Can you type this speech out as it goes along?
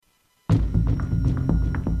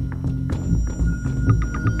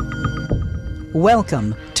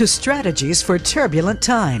Welcome to Strategies for Turbulent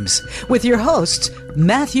Times with your hosts,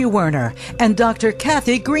 Matthew Werner and Dr.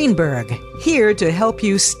 Kathy Greenberg, here to help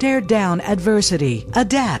you stare down adversity,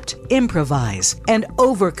 adapt, improvise, and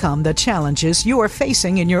overcome the challenges you are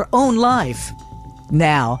facing in your own life.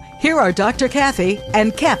 Now, here are Dr. Kathy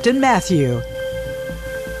and Captain Matthew.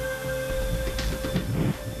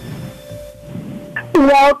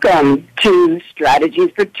 Welcome to Strategies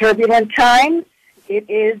for Turbulent Times. It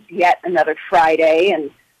is yet another Friday,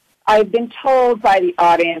 and I've been told by the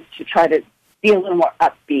audience to try to be a little more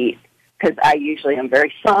upbeat because I usually am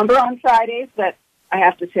very somber on Fridays, but I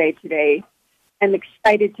have to say today I'm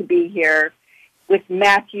excited to be here with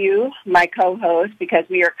Matthew, my co-host, because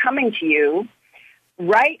we are coming to you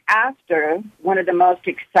right after one of the most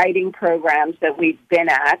exciting programs that we've been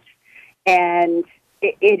at, and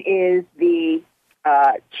it is the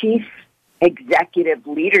Chief Executive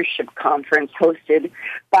Leadership Conference hosted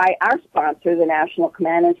by our sponsor, the National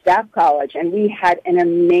Command and Staff College. And we had an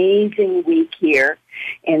amazing week here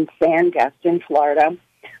in Sandestin, Florida,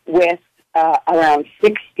 with around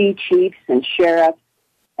 60 chiefs and sheriffs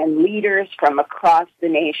and leaders from across the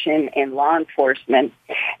nation in law enforcement.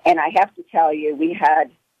 And I have to tell you, we have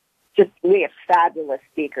fabulous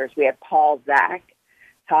speakers. We had Paul Zach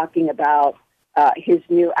talking about his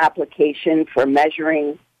new application for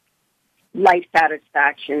measuring life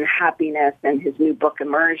satisfaction, happiness, and his new book,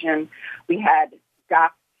 Immersion. We had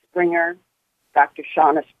Dr.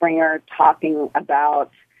 Shauna Springer, talking about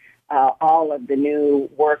all of the new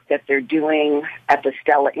work that they're doing at the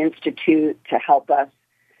Stella Institute to help us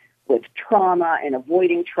with trauma and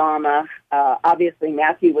avoiding trauma. Obviously,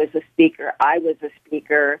 Matthew was a speaker. I was a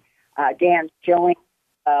speaker. Dan Schilling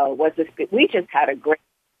was a speaker. We just had a great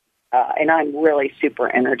and I'm really super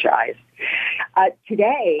energized.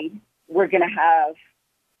 Today, we're going to have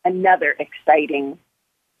another exciting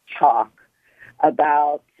talk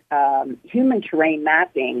about human terrain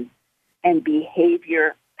mapping and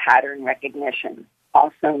behavior pattern recognition,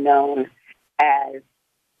 also known as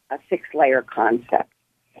a six-layer concept.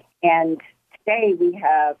 And today, we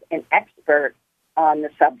have an expert on the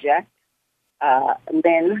subject,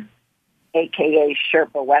 Lynn, a.k.a.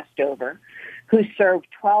 Sherpa Westover, who served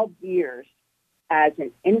 12 years as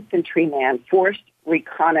an infantryman, forced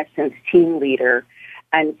reconnaissance team leader,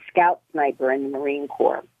 and scout sniper in the Marine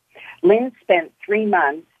Corps. Lynn spent 3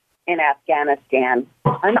 months in Afghanistan,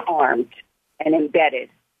 unarmed and embedded,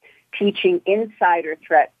 teaching Insider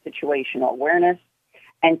Threat Situational Awareness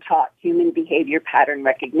and taught human behavior pattern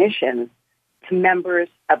recognition to members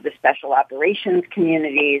of the special operations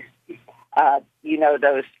communities. You know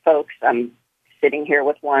those folks. I'm sitting here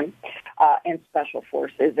with one, and special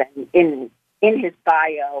forces. And in his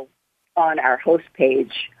bio on our host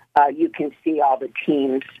page, you can see all the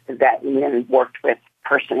teams that Lynn worked with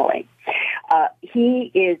personally.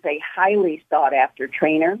 He is a highly sought-after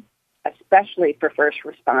trainer, especially for first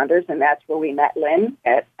responders, and that's where we met Lynn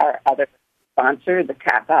at our other sponsor, the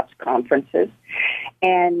TACOPS conferences.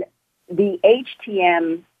 And the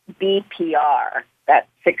HTMBPR, that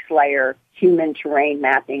six-layer human terrain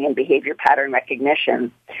mapping and behavior pattern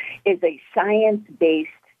recognition, is a science-based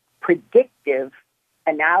predictive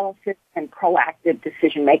analysis and proactive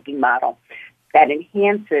decision-making model that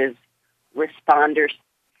enhances responders'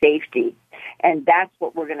 safety. And that's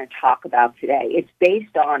what we're going to talk about today. It's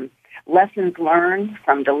based on lessons learned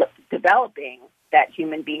from developing that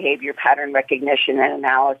human behavior pattern recognition and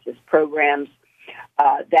analysis programs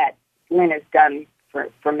that Lynn has done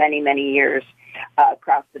for many, many years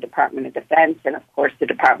across the Department of Defense. And, of course, the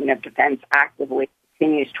Department of Defense actively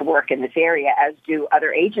continues to work in this area, as do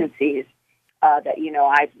other agencies that,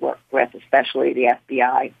 I've worked with, especially the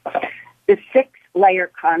FBI. The six-layer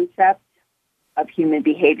concept of human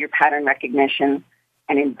behavior pattern recognition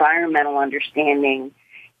and environmental understanding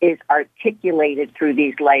is articulated through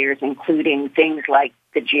these layers, including things like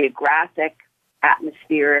the geographic,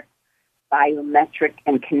 atmospheric, biometric,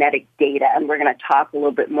 and kinetic data. And we're going to talk a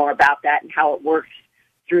little bit more about that and how it works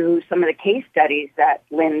through some of the case studies that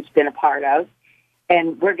Lynn's been a part of.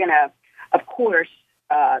 And we're going to, of course,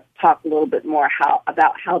 talk a little bit more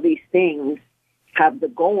about how these things have the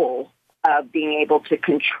goal of being able to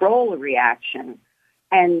control a reaction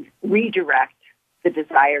and redirect the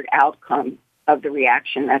desired outcome of the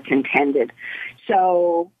reaction that's intended.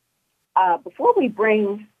 So before we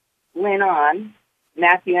bring Lynn on,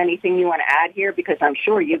 Matthew, anything you want to add here? Because I'm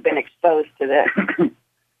sure you've been exposed to this.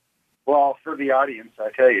 Well, for the audience, I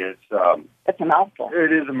tell you, it's a mouthful.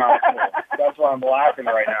 It is a mouthful. That's why I'm laughing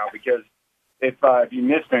right now, because if you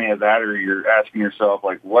missed any of that, or you're asking yourself,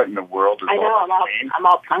 like, what in the world is I know, I'm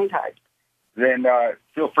all tongue-tied. then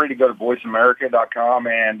feel free to go to voiceamerica.com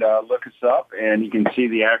and look us up, and you can see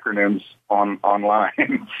the acronyms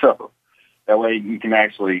online. So that way you can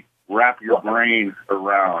actually wrap your brain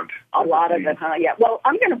around a lot of it, huh? Yeah. Well,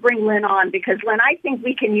 I'm going to bring Lynn on because, Lynn, I think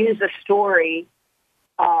we can use a story.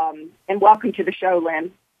 And welcome to the show,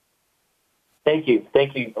 Lynn. Thank you.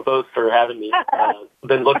 Thank you both for having me. I've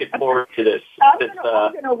been looking forward to this. I'm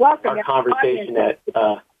going to welcome our conversation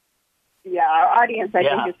our audience, I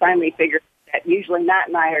think, has finally figured that usually Matt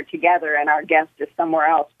and I are together and our guest is somewhere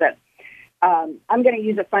else. But I'm going to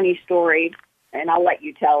use a funny story, and I'll let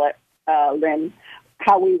you tell it, Lynn,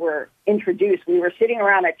 how we were introduced. We were sitting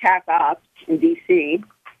around a TAC ops in D.C.,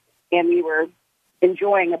 and we were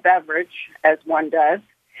enjoying a beverage, as one does.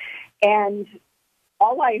 And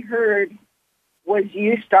all I heard was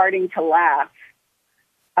you starting to laugh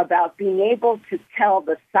about being able to tell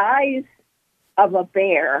the size of a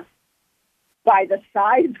bear by the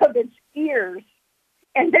size of its ears.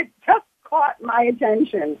 And it just caught my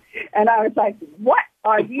attention. And I was like, what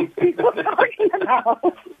are these people talking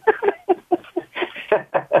about?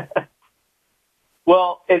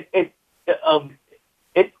 Well,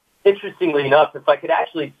 interestingly enough, if I could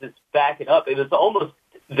actually just back it up, it was almost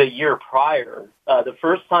the year prior. The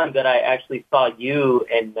first time that I actually saw you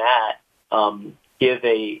and Matt give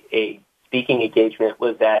a speaking engagement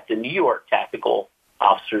was at the New York Tactical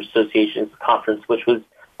Officers Association's conference, which was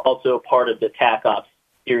also a part of the TAC Ops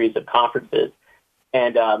series of conferences.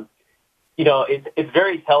 And, it's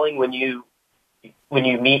very telling when you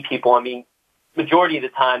meet people. I mean, majority of the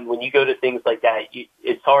time when you go to things like that,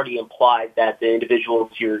 it's already implied that the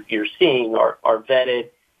individuals you're seeing are vetted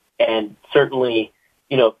and certainly,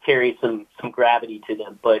 carry some gravity to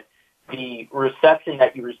them. But the reception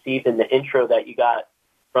that you received in the intro that you got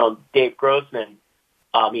from Dave Grossman,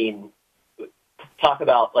 I mean, talk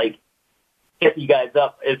about get you guys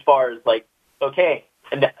up as far as okay,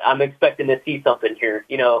 and I'm expecting to see something here,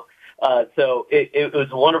 so it was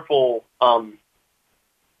a wonderful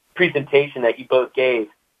presentation that you both gave,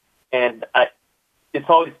 and it's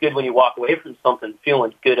always good when you walk away from something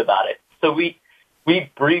feeling good about it. So we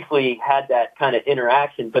briefly had that kind of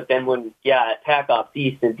interaction, but then at TAC Ops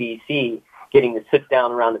East in D.C., getting to sit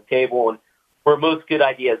down around the table, and where most good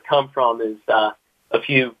ideas come from is a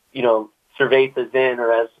few, cervezas in,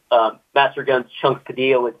 or as Master Guns Chunks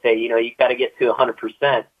Padilla would say, you got to get to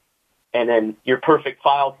 100%, and then your perfect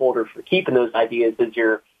file folder for keeping those ideas is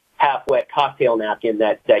your half-wet cocktail napkin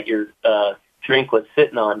that your drink was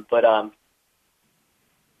sitting on. But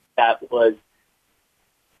that was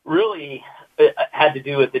really had to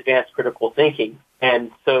do with advanced critical thinking.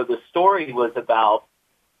 And so the story was about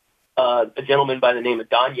a gentleman by the name of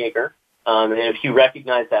Don Yeager. And if you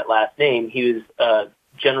recognize that last name, he was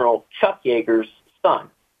General Chuck Yeager's son.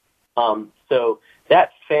 So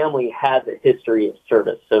that family has a history of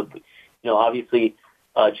service. So, obviously,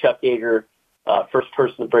 Chuck Yeager, first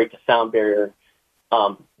person to break the sound barrier.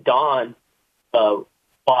 Don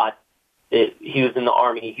fought. He was in the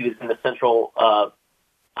Army. He was in the Central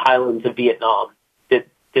Highlands of Vietnam.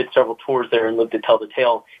 Did several tours there and lived to tell the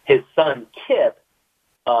tale. His son Kip,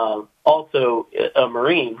 also a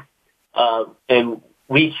Marine, and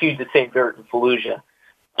we chewed the same dirt in Fallujah.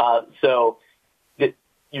 So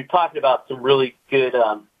you're talking about some really good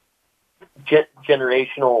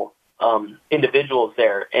generational individuals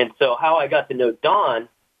there. And so how I got to know Don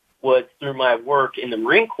was through my work in the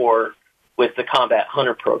Marine Corps with the Combat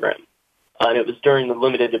Hunter program. And it was during the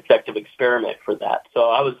limited objective experiment for that. So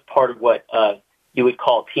I was part of what you would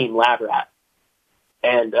call Team Lab Rat.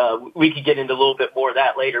 And we could get into a little bit more of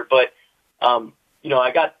that later. But,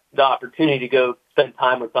 I got the opportunity to go spend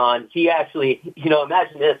time with Don. He actually,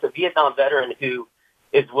 imagine this, a Vietnam veteran who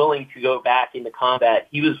is willing to go back into combat.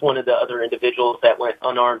 He was one of the other individuals that went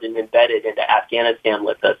unarmed and embedded into Afghanistan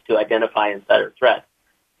with us to identify insider threats.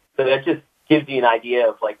 So that just gives you an idea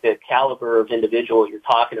of the caliber of individual you're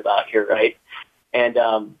talking about here, right? And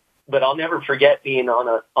but I'll never forget being on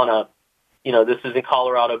a this is in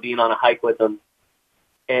Colorado, being on a hike with him.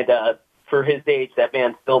 And for his age, that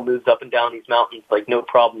man still moves up and down these mountains like no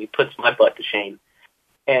problem. He puts my butt to shame.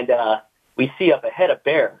 And we see up ahead a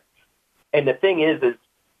bear. And the thing is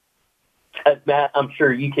as Matt, I'm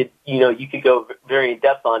sure you could go very in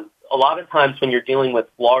depth on. A lot of times when you're dealing with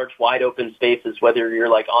large, wide open spaces, whether you're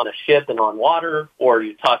on a ship and on water, or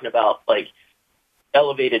you're talking about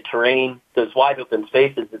elevated terrain, those wide open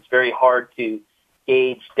spaces, it's very hard to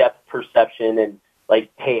gauge depth perception and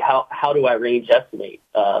hey, how do I range estimate?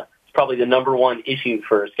 It's probably the number one issue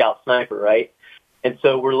for a scout sniper, right? And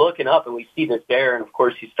so we're looking up and we see this bear, and of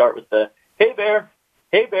course you start with the hey bear,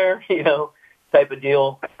 type of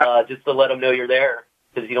deal, just to let them know you're there.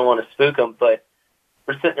 because you don't want to spook them. But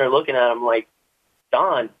we're sitting there looking at him like,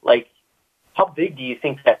 Don, like, how big do you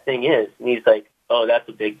think that thing is? And he's like, oh, that's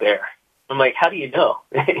a big bear. I'm like, how do you know?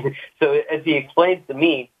 So as he explains to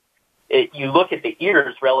me, you look at the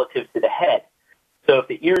ears relative to the head. So if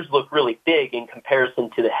the ears look really big in comparison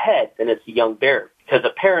to the head, then it's a young bear. Because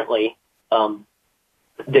apparently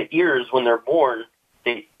the ears, when they're born,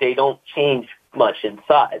 they don't change much in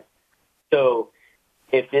size. So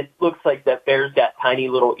if it looks like that bear's got tiny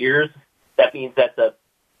little ears, that means that's a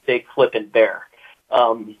big flipping bear.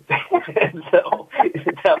 And so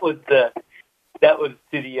that was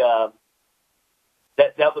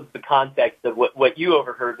the context of what you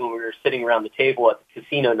overheard when we were sitting around the table at the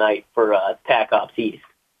casino night for TAC Ops East.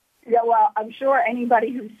 Yeah, well, I'm sure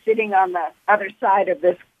anybody who's sitting on the other side of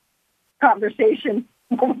this conversation,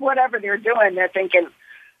 whatever they're doing, they're thinking,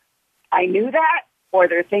 I knew that, or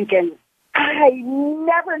they're thinking, I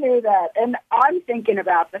never knew that. And I'm thinking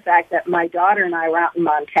about the fact that my daughter and I were out in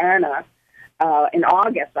Montana in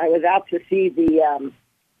August. I was out to see the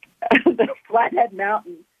Flathead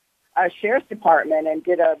Mountain Sheriff's Department and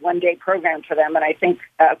did a one-day program for them. And I think,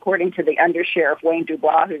 according to the Undersheriff, Wayne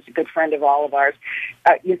Dubois, who's a good friend of all of ours,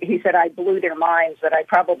 he said I blew their minds, that I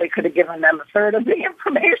probably could have given them a third of the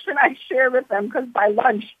information I shared with them, because by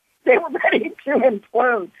lunch they were ready to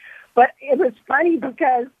implode. But it was funny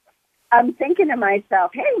because I'm thinking to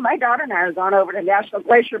myself, hey, my daughter and I are gone over to National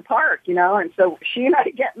Glacier Park, and so she and I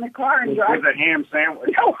get in the car and drive. With a ham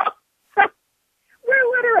sandwich.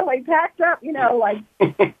 We're literally packed up, like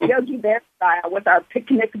Yogi Bear style with our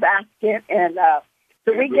picnic basket. And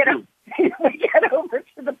so we get over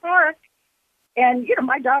to the park. And,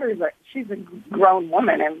 my daughter's she's a grown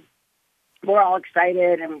woman, and we're all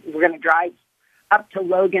excited, and we're going to drive up to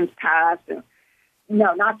Logan's Pass. And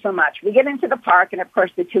no, not so much. We get into the park, and, of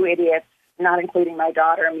course, the two idiots, not including my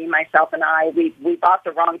daughter, me, myself, and I, we bought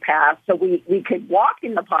the wrong path. So we could walk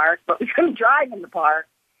in the park, but we couldn't drive in the park.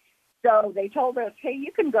 So they told us, hey,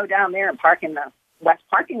 you can go down there and park in the west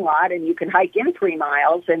parking lot, and you can hike in 3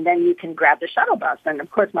 miles, and then you can grab the shuttle bus. And, of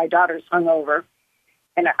course, my daughter's hungover,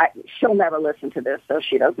 and she'll never listen to this, so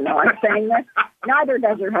she doesn't know I'm saying this. Neither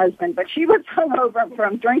does her husband, but she was hungover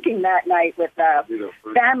from drinking that night with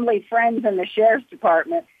family friends in the Sheriff's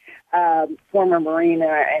Department, former Marine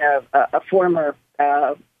and a former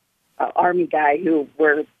Army guy who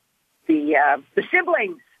were the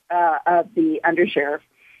siblings of the Undersheriff.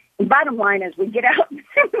 The bottom line is we get out and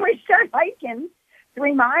we start hiking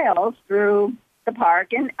 3 miles through the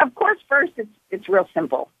park. And, of course, first it's real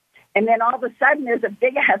simple. And then all of a sudden there's a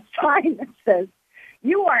big-ass sign that says,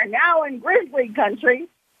 you are now in grizzly country.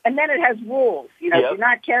 And then it has rules. Do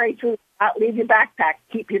not carry food, not leave your backpack,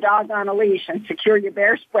 keep your dog on a leash, and secure your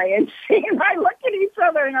bear spray. And she and I look at each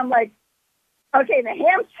other, and I'm like, okay, the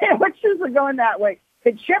ham sandwiches are going that way.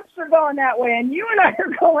 The chips are going that way. And you and I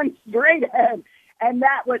are going straight ahead. And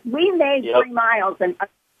we made 3 miles in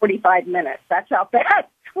 45 minutes. That's how fast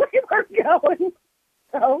we were going.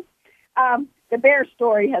 So the bear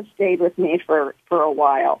story has stayed with me for a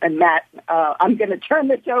while. And Matt, I'm going to turn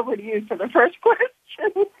this over to you for the first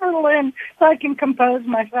question for Lynn, so I can compose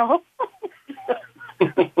myself.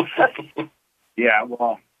 Yeah,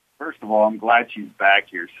 well, first of all, I'm glad she's back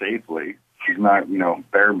here safely. She's not,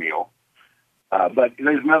 bear meal. But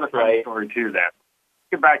there's another funny story too that.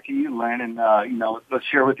 Get back to you, Lynn, and let's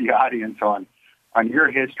share with the audience on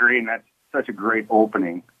your history, and that's such a great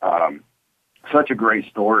opening, such a great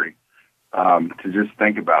story to just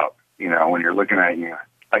think about. When you're looking at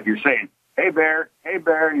like you're saying, "Hey bear,"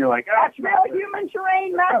 and you're like, "That's real human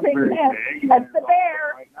terrain mapping." That's the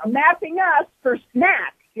bear mapping us for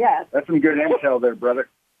snacks. Yes, that's some good intel there, brother.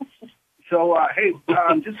 So, hey,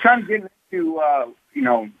 just kind of getting into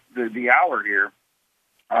the hour here.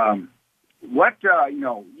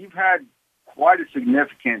 You've had quite a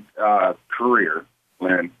significant career,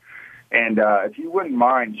 Lynn, and if you wouldn't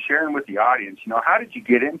mind sharing with the audience, how did you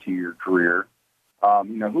get into your career?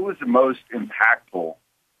 Who was the most impactful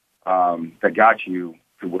that got you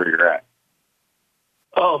to where you're at?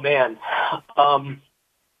 Oh, man.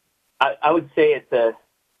 I would say it's a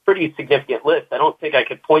pretty significant list. I don't think I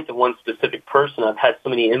could point to one specific person. I've had so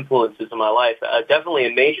many influences in my life. Definitely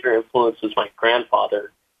a major influence was my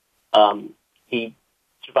grandfather. He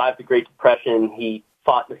survived the Great Depression. He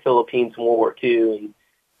fought in the Philippines in World War II,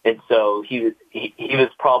 and so he was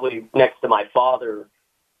probably next to my father,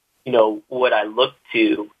 what I looked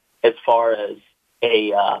to as far as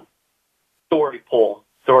a story pole,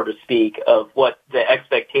 so to speak, of what the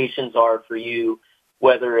expectations are for you,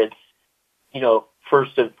 whether it's,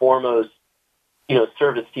 first and foremost,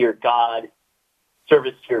 service to your God,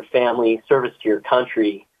 service to your family, service to your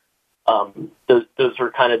country. Those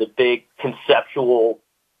are kind of the big conceptual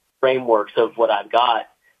frameworks of what I've got.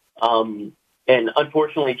 And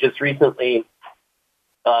unfortunately, just recently,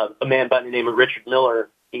 a man by the name of Richard Miller,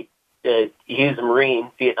 he's a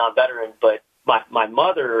Marine, Vietnam veteran, but my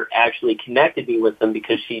mother actually connected me with him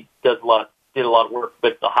because she did a lot of work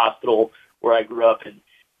with the hospital where I grew up, and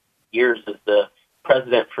years as the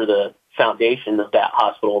president for the foundation of that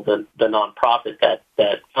hospital, the nonprofit that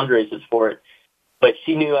fundraises for it. But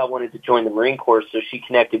she knew I wanted to join the Marine Corps, so she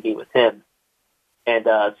connected me with him. And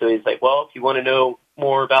so he's like, well, if you want to know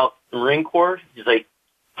more about the Marine Corps, he's like,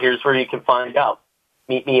 here's where you can find out.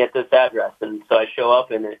 Meet me at this address. And so I show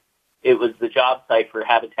up, and it was the job site for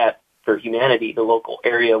Habitat for Humanity, the local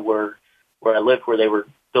area where I lived, where they were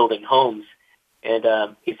building homes. And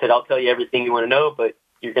he said, I'll tell you everything you want to know, but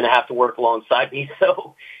you're going to have to work alongside me.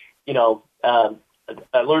 So, I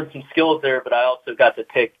learned some skills there, but I also got to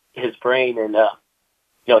pick his brain. And,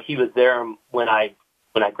 he was there when I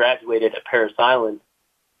graduated at Parris Island.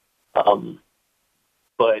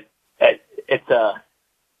 But it's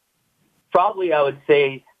probably, I would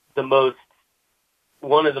say,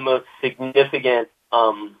 one of the most significant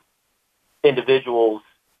individuals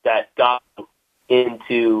that got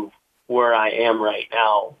into where I am right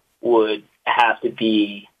now would have to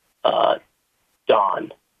be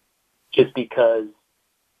Don, just because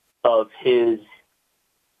of his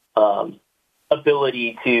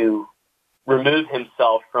ability to remove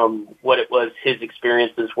himself from what it was his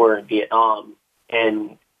experiences were in Vietnam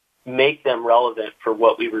and make them relevant for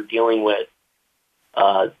what we were dealing with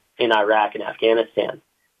in Iraq and Afghanistan.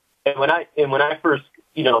 And when I first,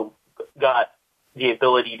 got the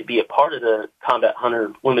ability to be a part of the Combat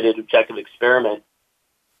Hunter Limited Objective Experiment,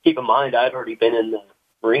 keep in mind I'd already been in the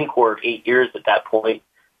Marine Corps 8 years at that point.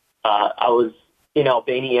 I was in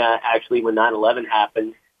Albania actually when 9/11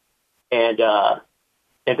 happened, and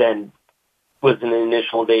then was in the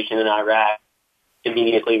initial invasion in Iraq.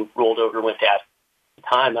 Immediately rolled over, went to Afghanistan. At the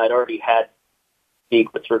time, I'd already had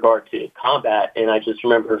speak with regard to combat, and I just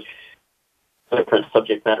remember different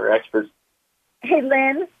subject matter experts. Hey,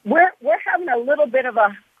 Lynn, we're having a little bit of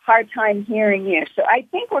a hard time hearing you, so I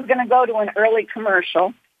think we're going to go to an early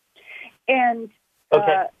commercial, and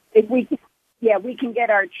okay. If we can get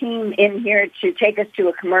our team in here to take us to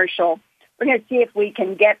a commercial. We're going to see if we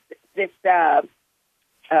can get this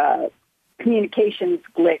communications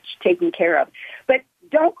glitch taken care of. But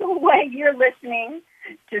don't go away. You're listening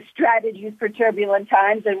to Strategies for Turbulent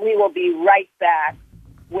Times, and we will be right back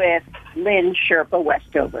with Lynn Sherpa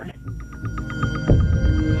Westover.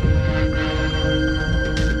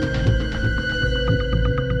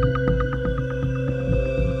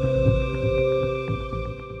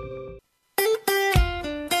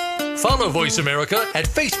 Follow Voice America at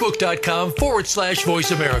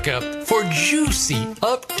Facebook.com/Voice America for juicy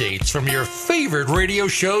updates from your favorite radio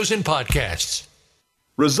shows and podcasts.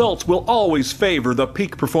 Results will always favor the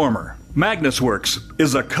peak performer. MagnusWorks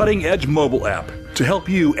is a cutting-edge mobile app to help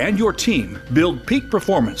you and your team build peak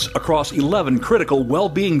performance across 11 critical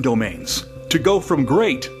well-being domains to go from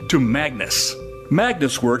great to Magnus.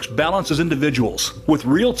 MagnusWorks balances individuals with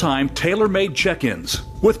real-time tailor-made check-ins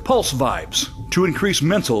with pulse vibes to increase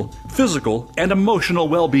mental, physical, and emotional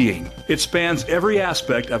well-being. It spans every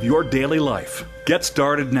aspect of your daily life. Get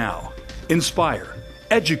started now. Inspire,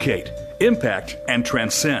 educate, impact, and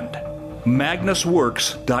transcend.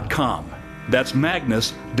 MagnusWorks.com. That's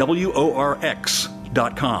Magnus, WORX.com.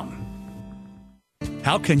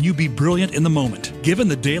 How can you be brilliant in the moment, given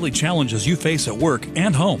the daily challenges you face at work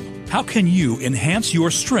and home? How can you enhance your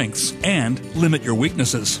strengths and limit your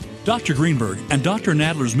weaknesses? Dr. Greenberg and Dr.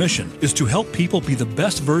 Nadler's mission is to help people be the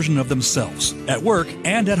best version of themselves at work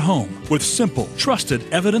and at home with simple, trusted,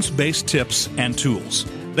 evidence-based tips and tools.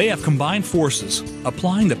 They have combined forces,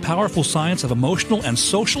 applying the powerful science of emotional and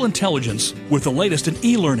social intelligence with the latest in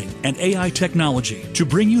e-learning and AI technology to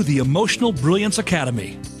bring you the Emotional Brilliance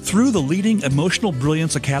Academy. Through the leading Emotional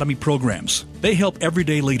Brilliance Academy programs, they help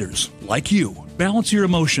everyday leaders, like you, balance your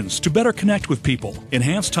emotions to better connect with people,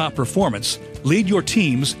 enhance top performance, lead your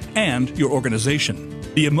teams and your organization.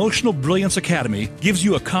 The Emotional Brilliance Academy gives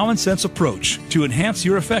you a common-sense approach to enhance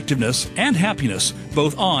your effectiveness and happiness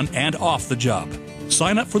both on and off the job.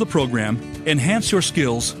 Sign up for the program, enhance your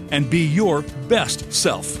skills, and be your best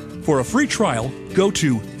self. For a free trial, go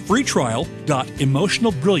to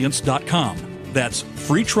freetrial.emotionalbrilliance.com. That's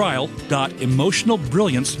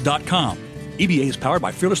freetrial.emotionalbrilliance.com. EBA is powered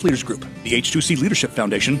by Fearless Leaders Group, the H2C Leadership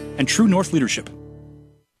Foundation, and True North Leadership.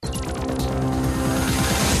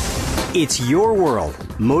 It's your world.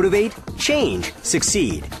 Motivate, change,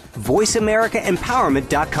 succeed.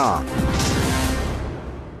 VoiceAmericaEmpowerment.com.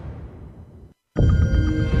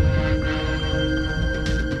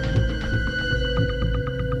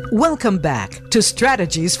 Welcome back to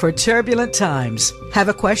Strategies for Turbulent Times. Have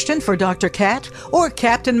a question for Dr. Kat or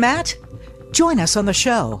Captain Matt? Join us on the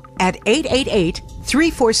show at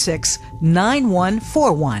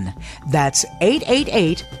 888-346-9141. That's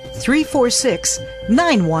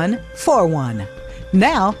 888-346-9141.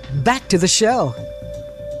 Now, back to the show.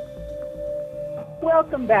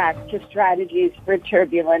 Welcome back to Strategies for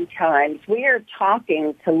Turbulent Times. We are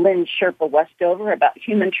talking to Lynn Sherpa Westover about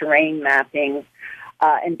human terrain mapping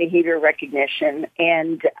and behavior recognition.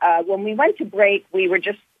 And when we went to break, we were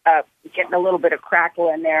just getting a little bit of crackle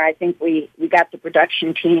in there. I think we got the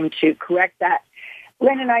production team to correct that.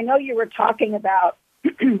 Lynn, and I know you were talking about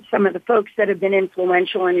some of the folks that have been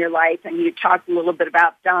influential in your life, and you talked a little bit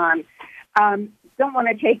about Don. Don't want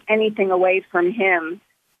to take anything away from him.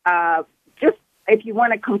 Just if you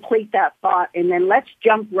want to complete that thought, and then let's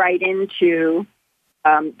jump right into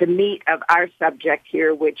the meat of our subject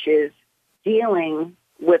here, which is dealing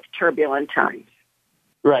with turbulent times.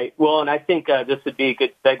 Right. Well, and I think this would be a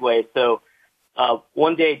good segue. So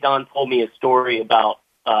one day Don told me a story about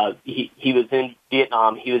he was in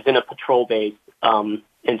Vietnam. He was in a patrol base. And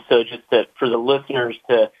so just for the listeners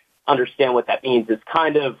to understand what that means, it's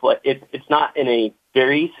kind of like it's not in a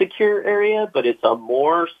very secure area, but it's a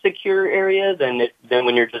more secure area than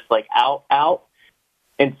when you're just like out.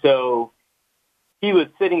 And so he was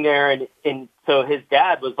sitting there, and so his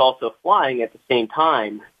dad was also flying at the same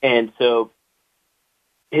time. And so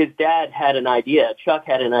his dad had an idea, Chuck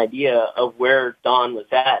had an idea of where Don was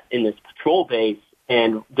at in this patrol base.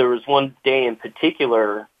 And there was one day in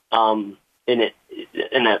particular, if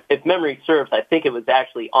memory serves, I think it was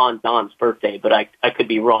actually on Don's birthday, but I could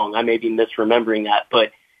be wrong. I may be misremembering that.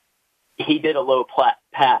 But he did a low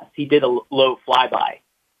pass. He did a low flyby.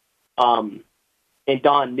 And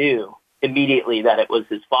Don knew immediately that it was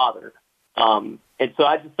his father. And so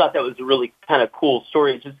I just thought that was a really kind of cool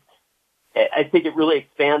story. I think it really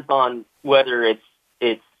expands on whether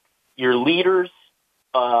it's your leaders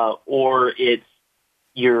or it's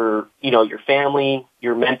your family,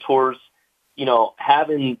 your mentors.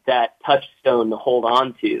 Having that touchstone to hold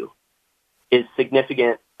on to is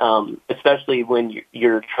significant, especially when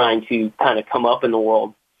you're trying to kind of come up in the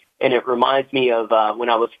world. And it reminds me of when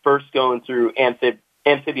I was first going through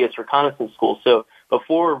amphibious reconnaissance school. So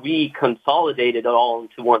before we consolidated it all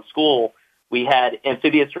into one school, we had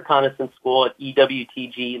amphibious reconnaissance school at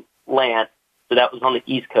EWTG Lant. So that was on the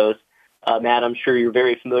East Coast. Matt, I'm sure you're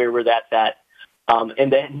very familiar where that's at.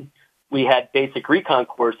 And then we had basic recon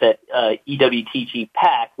course at EWTG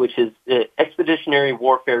PAC, which is the Expeditionary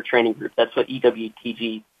Warfare Training Group. That's what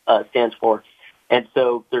EWTG stands for. And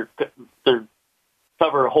so they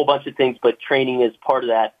cover a whole bunch of things, but training is part of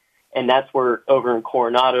that. And that's where over in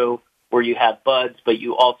Coronado, where you have BUDS, but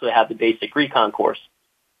you also have the basic recon course.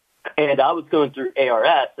 And I was going through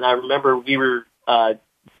ARS, and I remember we were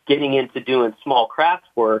getting into doing small craft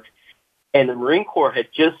work, and the Marine Corps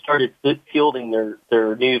had just started fielding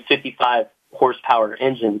their new 55 horsepower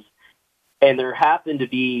engines. And there happened to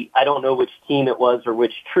be, I don't know which team it was or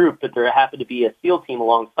which troop, but there happened to be a SEAL team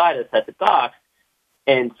alongside us at the docks.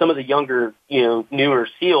 And some of the younger, newer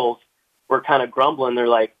SEALs were kind of grumbling. They're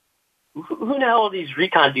like, who the hell are these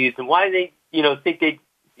recon dudes, and why do they, think they,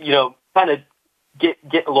 kind of get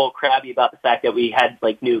a little crabby about the fact that we had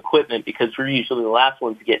like new equipment, because we're usually the last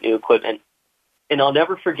ones to get new equipment. And I'll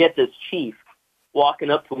never forget this chief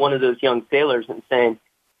walking up to one of those young sailors and saying,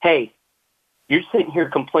 "Hey, you're sitting here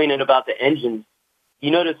complaining about the engines.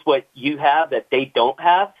 You notice what you have that they don't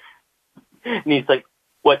have?" And he's like,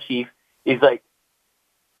 "What, chief?" He's like,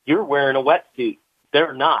 "You're wearing a wetsuit.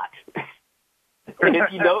 They're not." And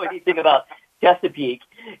if you know anything about Chesapeake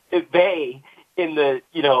Bay in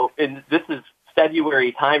and this is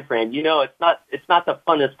February time frame, it's not the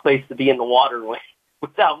funnest place to be in the water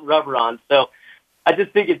without rubber on. So I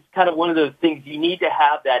just think it's kind of one of those things you need to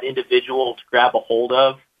have that individual to grab a hold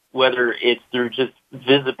of, whether it's through just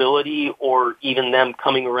visibility or even them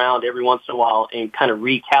coming around every once in a while and kind of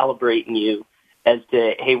recalibrating you as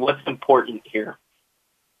to, hey, what's important here?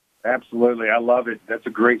 Absolutely. I love it. That's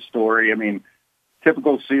a great story. I mean,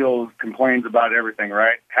 typical SEAL complains about everything,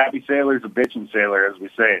 right? Happy sailor's a bitchin' sailor, as we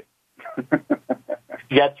say it.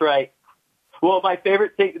 That's right. Well, my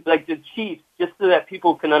favorite thing is like the chiefs, just so that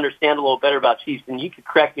people can understand a little better about chiefs, and you could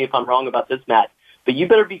correct me if I'm wrong about this, Matt, but you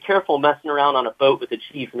better be careful messing around on a boat with a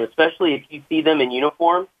chief, and especially if you see them in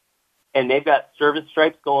uniform and they've got service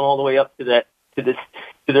stripes going all the way up to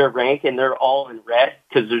their rank, and they're all in red,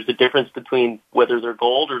 because there's a difference between whether they're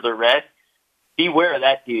gold or they're red. Beware of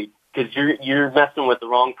that dude, because you're messing with the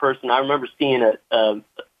wrong person. I remember seeing a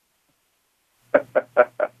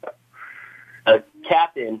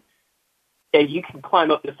captain, okay, you can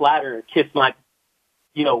climb up this ladder and kiss my,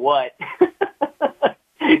 you know what.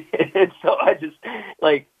 And so I just,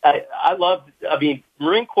 like, I love, I mean,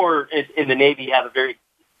 Marine Corps and the Navy have a very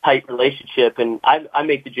tight relationship, and I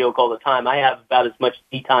make the joke all the time. I have about as much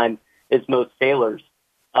sea time as most sailors.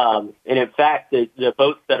 And in fact, the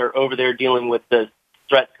boats that are over there dealing with the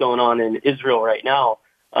threats going on in Israel right now,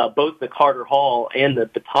 both the Carter Hall and the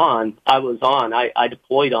Baton I was on, I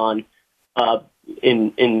deployed on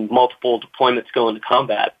in multiple deployments going to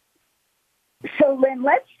combat. So, Lynn,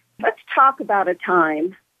 let's talk about a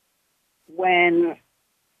time when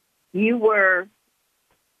you were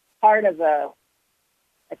part of a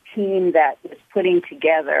team that was putting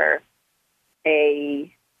together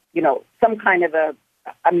some kind of a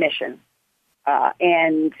mission.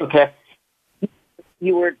 And okay.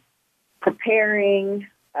 You were preparing,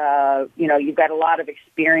 you've got a lot of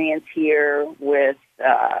experience here with,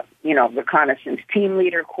 Reconnaissance Team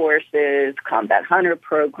Leader courses, Combat Hunter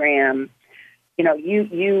program. You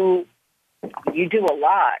do a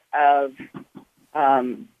lot of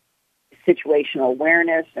situational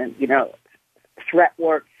awareness and, threat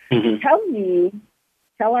work. Mm-hmm.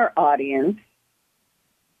 Tell our audience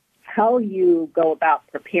how you go about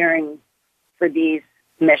preparing for these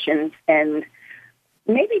missions, and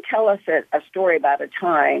maybe tell us a story about a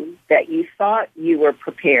time that you thought you were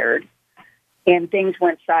prepared and things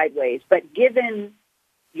went sideways, but given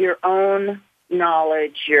your own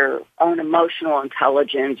knowledge, your own emotional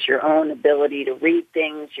intelligence, your own ability to read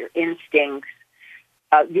things, your instincts,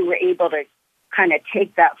 you were able to kind of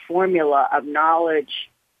take that formula of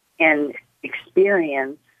knowledge and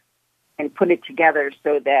experience and put it together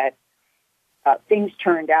so that things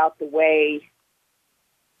turned out the way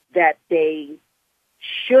that they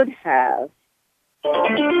should have.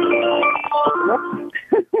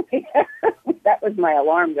 That was my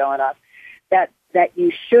alarm going off. That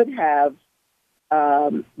you should have,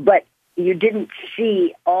 but you didn't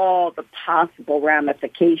see all the possible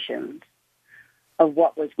ramifications of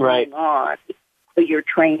what was going on. So you're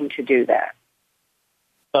trained to do that.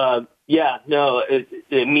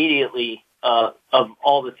 Immediately, of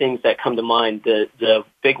all the things that come to mind, the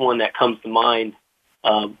big one that comes to mind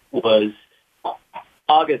was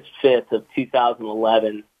August 5th of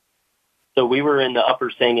 2011. So we were in the Upper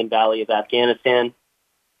Sangin Valley of Afghanistan,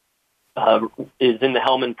 is in the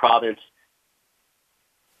Helmand province,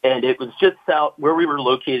 and it was just south, where we were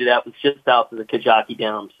located at was just south of the Kajaki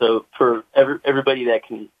Dam. So for everybody that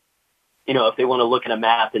can, if they want to look at a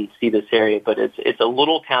map and see this area, but it's a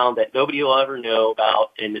little town that nobody will ever know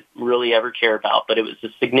about and really ever care about, but it was a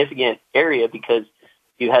significant area because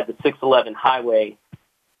you had the 611 highway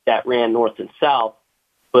that ran north and south.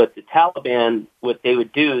 But the Taliban, what they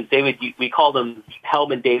would do is we call them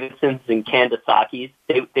Helmand Davidsons and Kandasakis.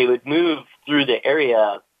 They would move through the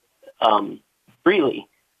area freely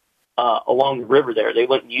along the river there. They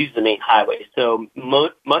wouldn't use the main highway. So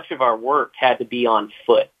much of our work had to be on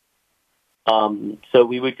foot. So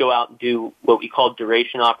we would go out and do what we called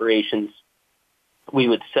duration operations. We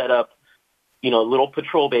would set up, little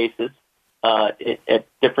patrol bases at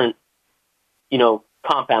different,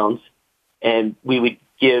 compounds, and we would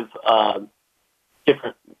give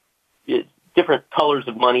different colors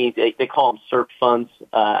of money. They call them SERP funds.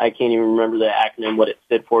 I can't even remember the acronym, what it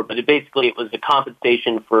stood for, but it was a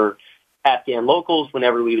compensation for Afghan locals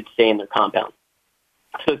whenever we would stay in their compound.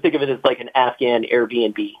 So think of it as like an Afghan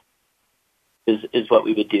Airbnb is what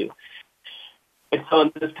we would do. And so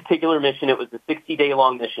in this particular mission, it was a 60-day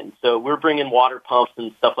long mission. So we're bringing water pumps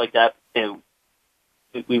and stuff like that, and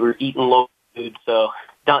we were eating local food. So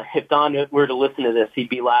if Don were to listen to this, he'd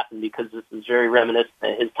be laughing because this is very reminiscent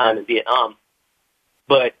of his time in Vietnam.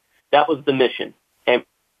 But that was the mission and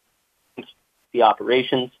the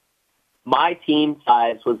operations. My team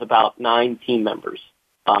size was about 9 team members.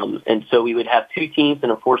 And so we would have 2 teams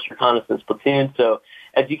and a force reconnaissance platoon. So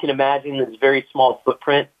as you can imagine, it's a very small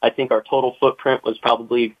footprint. I think our total footprint was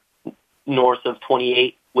probably north of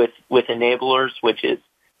 28 with enablers, which is,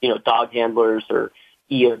 dog handlers or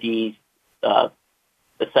EODs,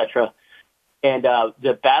 etc. And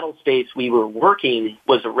the battle space we were working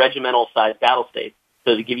was a regimental-sized battle space.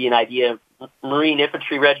 So to give you an idea, Marine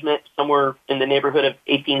Infantry Regiment, somewhere in the neighborhood of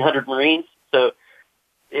 1,800 Marines. So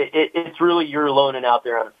it's really you're alone and out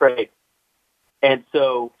there unafraid. And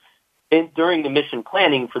so during the mission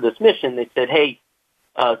planning for this mission, they said, hey,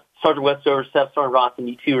 Sergeant Westover, Staff Sergeant Ross, and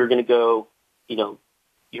you two are going to go,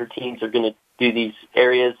 your teams are going to do these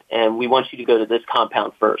areas, and we want you to go to this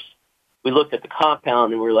compound first. We looked at the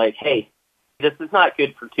compound, and we're like, hey, this is not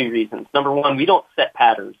good for 2 reasons. Number one, we don't set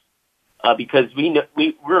patterns because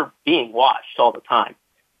we're being watched all the time.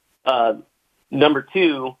 Number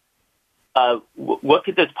 2, what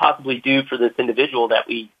could this possibly do for this individual that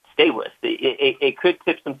we stay with? It could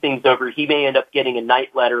tip some things over. He may end up getting a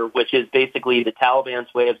night letter, which is basically the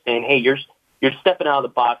Taliban's way of saying, hey, you're stepping out of the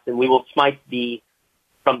box and we will smite thee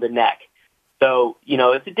from the neck. So,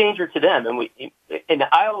 it's a danger to them. And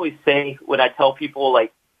I always say, when I tell people,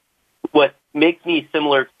 like, what makes me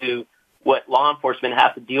similar to what law enforcement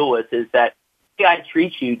has to deal with is that the way I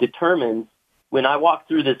treat you determines when I walk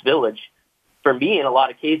through this village. For me, in a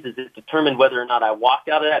lot of cases, it's determined whether or not I walked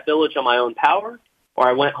out of that village on my own power or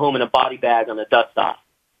I went home in a body bag on a dust off.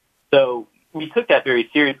 So we took that very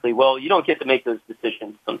seriously. Well, you don't get to make those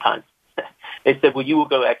decisions sometimes. They said, well, you will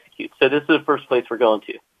go execute. So this is the first place we're going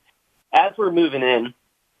to. As we're moving in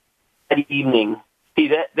that evening, see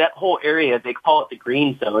that whole area, they call it the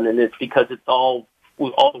green zone, and it's because it's all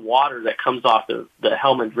the water that comes off the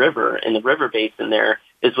Helmand River, and the river basin there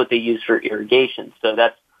is what they use for irrigation. So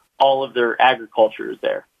that's all of their agriculture is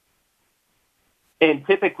there. And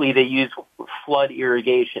typically they use flood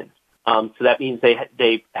irrigation. So that means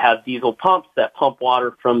they have diesel pumps that pump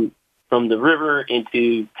water from the river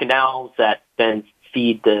into canals that then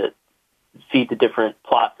feed the different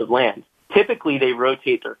plots of land. Typically they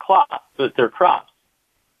rotate their crops.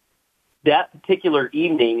 That particular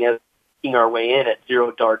evening, as making our way in at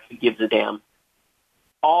zero dark, who gives a damn,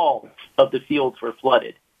 all of the fields were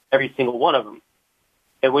flooded, every single one of them.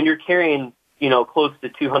 And when you're carrying, close to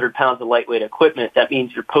 200 pounds of lightweight equipment, that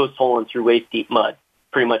means you're post-holing through waist-deep mud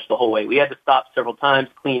pretty much the whole way. We had to stop several times,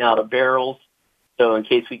 clean out of barrels, so in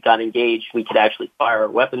case we got engaged, we could actually fire our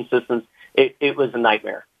weapon systems. It was a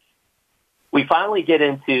nightmare. We finally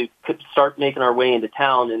start making our way into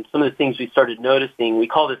town, and some of the things we started noticing, we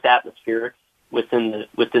call this atmospherics within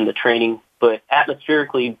the training, but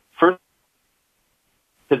atmospherically, first,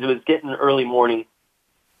 because it was getting early morning,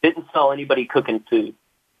 didn't smell anybody cooking food.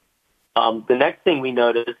 The next thing we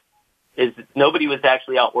noticed is that nobody was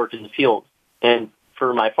actually out working the fields. And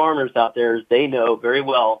for my farmers out there, they know very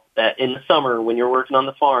well that in the summer, when you're working on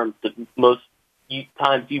the farm, the most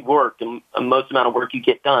times you work and the most amount of work you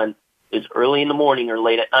get done is early in the morning or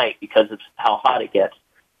late at night because of how hot it gets.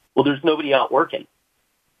 Well, there's nobody out working.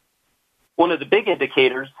 One of the big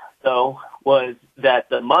indicators, though, was that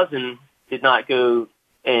the muezzin did not go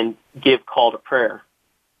and give call to prayer.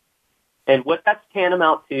 And what that's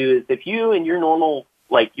tantamount to is if you in your normal,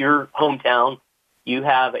 like your hometown, you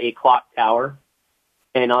have a clock tower,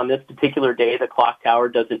 and on this particular day the clock tower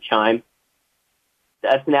doesn't chime,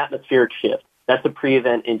 that's an atmospheric shift. That's a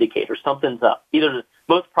pre-event indicator. Something's up. Either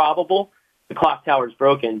most probable, the clock tower is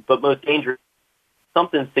broken, but most dangerous,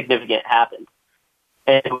 something significant happened.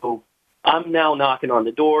 And so I'm now knocking on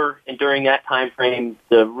the door, and during that time frame,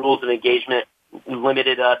 the rules of engagement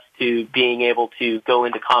limited us to being able to go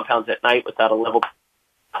into compounds at night without a level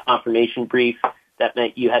confirmation brief. That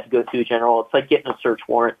meant you had to go to a general. It's like getting a search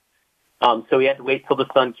warrant. So we had to wait till the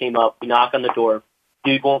sun came up. We knock on the door.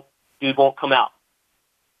 Dude won't come out.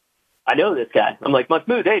 I know this guy. I'm like,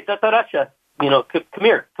 Mahmoud, hey, Tataracha, come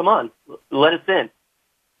here, come on, let us in.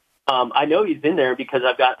 I know he's in there because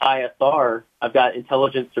I've got ISR, I've got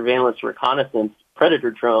intelligence, surveillance, reconnaissance, predator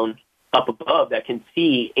drone up above that can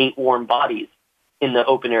see 8 warm bodies in the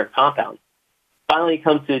open air compound. Finally he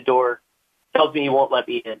comes to the door, tells me he won't let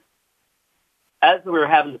me in. As we were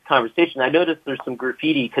having this conversation, I noticed there's some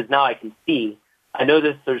graffiti because now I can see. I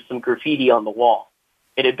noticed there's some graffiti on the wall.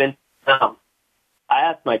 It had been found. I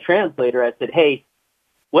asked my translator, I said, hey,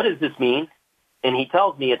 what does this mean? And he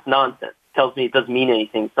tells me it's nonsense. He tells me it doesn't mean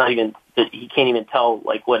anything. It's not even, he can't even tell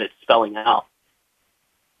like what it's spelling out.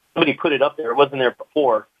 Somebody put it up there. It wasn't there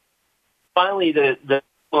before. Finally, the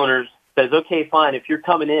owner says, okay, fine. If you're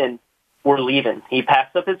coming in, we're leaving. He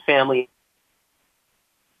packs up his family,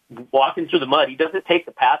 walking through the mud. He doesn't take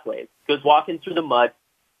the pathways. He goes walking through the mud,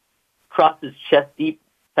 crosses chest-deep,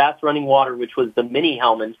 fast-running water, which was the mini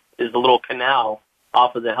Helmand, is the little canal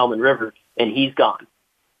off of the Helmand River, and he's gone.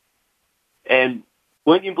 And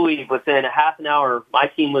wouldn't you believe, within a half an hour, my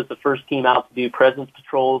team was the first team out to do presence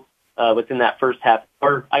patrols. Within that first half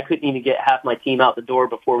hour, I couldn't even get half my team out the door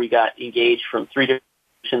before we got engaged from 3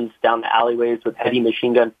 directions down the alleyways with heavy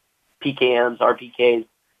machine gun, PKMs, RPKs.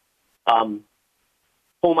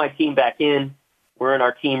 Pull my team back in. We're in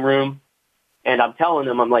our team room, and I'm telling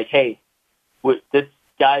them, I'm like, hey, this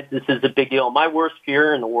is a big deal. My worst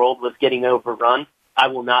fear in the world was getting overrun. I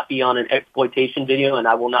will not be on an exploitation video, and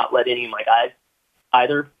I will not let any of my guys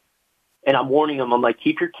either. And I'm warning them. I'm like,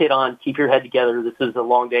 keep your kit on, keep your head together. This is a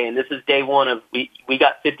long day, and this is day one of we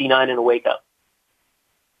got 59 in a wake up.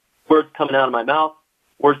 Words coming out of my mouth.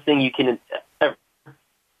 Worst thing you can ever.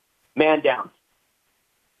 Man down.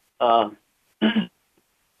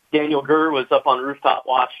 Daniel Gurr was up on rooftop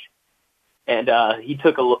watch. and he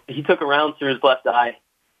took a round through his left eye.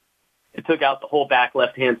 It took out the whole back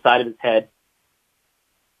left-hand side of his head.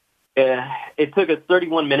 It took us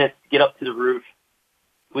 31 minutes to get up to the roof.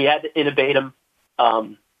 We had to intubate him,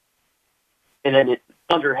 and then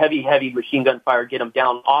under heavy machine gun fire, get him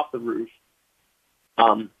down off the roof.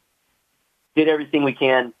 Did everything we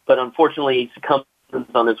can, but unfortunately he succumbed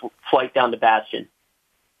on his flight down to Bastion.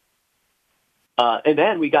 And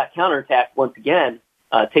then we got counterattacked once again,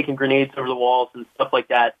 taking grenades over the walls and stuff like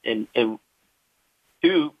that. And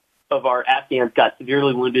two of our Afghans got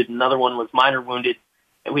severely wounded. Another one was minor wounded,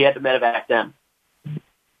 and we had to medevac them.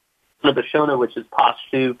 One of the Shona, which is POS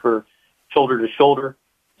 2 for shoulder to shoulder,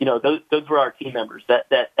 those were our team members.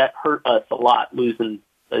 That hurt us a lot, losing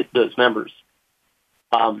those members.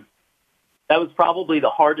 That was probably the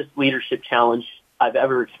hardest leadership challenge I've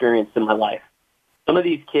ever experienced in my life. Some of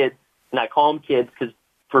these kids, and I call them kids because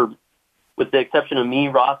with the exception of me,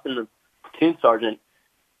 Ross, and the platoon sergeant,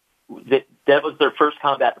 that was their first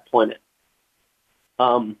combat deployment.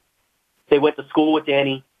 They went to school with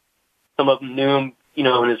Danny. Some of them knew him,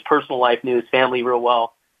 in his personal life, knew his family real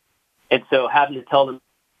well. And so having to tell them,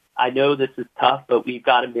 I know this is tough, but we've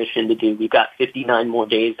got a mission to do. We've got 59 more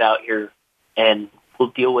days out here, and we'll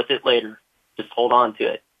deal with it later. Just hold on to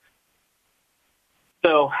it.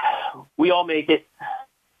 So we all make it,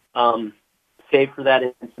 save for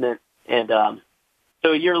that incident. And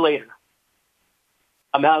so a year later,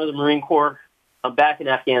 I'm out of the Marine Corps. I'm back in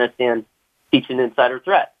Afghanistan teaching Insider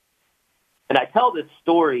Threat. And I tell this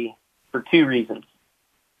story for two reasons.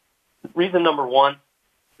 Reason number one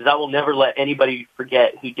is I will never let anybody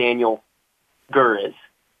forget who Daniel Gurr is.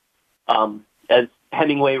 As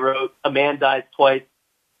Hemingway wrote, a man dies twice,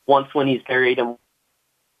 once when he's buried. And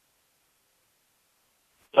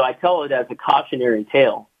so I tell it as a cautionary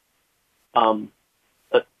tale,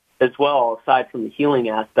 as well, aside from the healing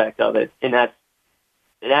aspect of it. And that's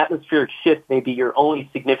an atmospheric shift may be your only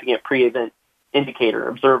significant pre-event indicator,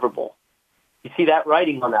 observable. You see that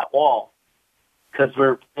writing on that wall because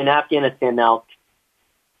we're in Afghanistan now,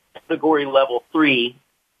 category level 3.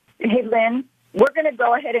 Hey, Lynn, we're going to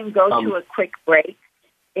go ahead and go to a quick break.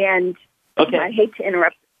 And okay. I hate to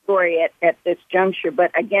interrupt the story at this juncture,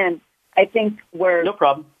 but again, I think no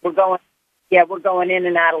problem. We're going in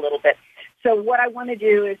and out a little bit. So what I want to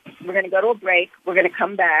do is we're going to go to a break. We're going to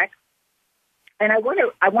come back, and I want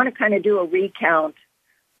to kind of do a recount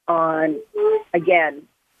on, again,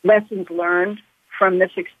 lessons learned from this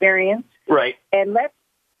experience. Right. And let's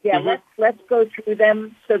go through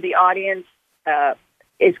them so the audience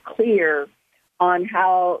is clear on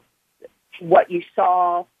how what you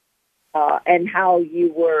saw and how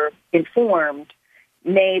you were informed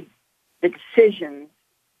made the decisions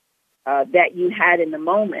that you had in the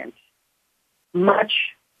moment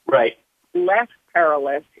much less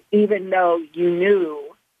perilous, even though you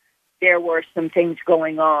knew there were some things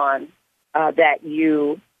going on that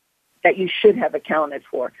you should have accounted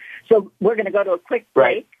for. So we're going to go to a quick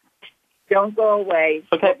break. Don't go away.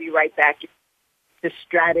 Okay. We'll be right back to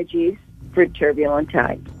Strategies for Turbulent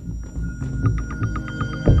Times.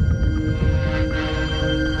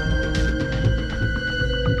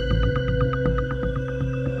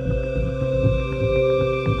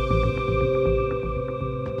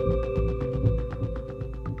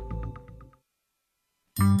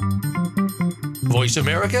 Voice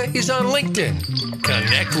America is on LinkedIn.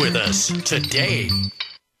 Connect with us today.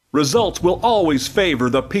 Results will always favor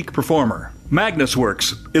the peak performer.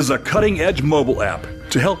 MagnusWorks is a cutting-edge mobile app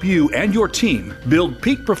to help you and your team build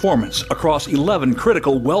peak performance across 11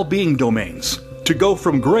 critical well-being domains to go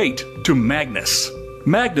from great to Magnus.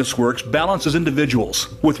 MagnusWorks balances individuals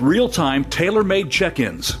with real-time tailor-made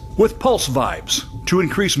check-ins with pulse vibes to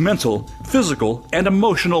increase mental, physical, and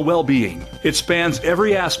emotional well-being. It spans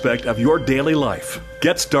every aspect of your daily life.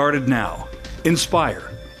 Get started now.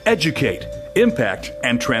 Inspire, educate, impact,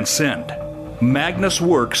 and transcend.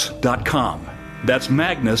 MagnusWorks.com. That's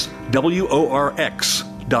Magnus, WORX.com.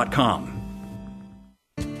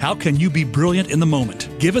 How can you be brilliant in the moment,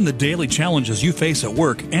 given the daily challenges you face at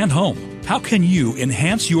work and home? How can you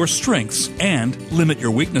enhance your strengths and limit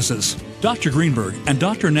your weaknesses? Dr. Greenberg and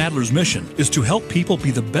Dr. Nadler's mission is to help people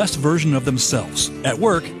be the best version of themselves at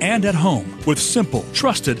work and at home with simple,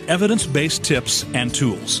 trusted, evidence-based tips and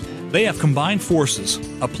tools. They have combined forces,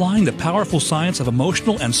 applying the powerful science of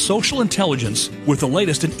emotional and social intelligence with the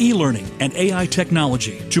latest in e-learning and AI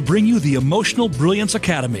technology to bring you the Emotional Brilliance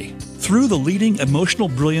Academy. Through the leading Emotional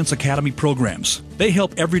Brilliance Academy programs, they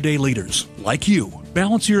help everyday leaders, like you,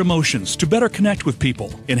 balance your emotions to better connect with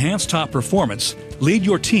people, enhance top performance, lead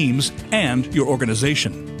your teams and your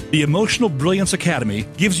organization. The Emotional Brilliance Academy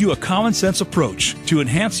gives you a common sense approach to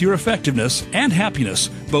enhance your effectiveness and happiness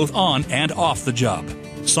both on and off the job.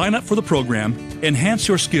 Sign up for the program, enhance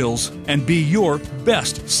your skills, and be your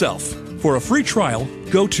best self. For a free trial,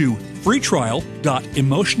 go to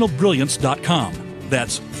freetrial.emotionalbrilliance.com.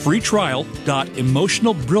 That's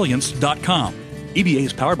freetrial.emotionalbrilliance.com. EBA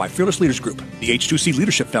is powered by Fearless Leaders Group, the H2C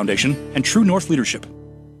Leadership Foundation, and True North Leadership.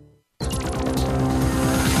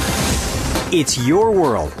 It's your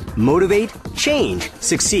world. Motivate, change,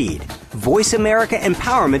 succeed.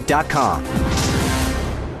 VoiceAmericaEmpowerment.com.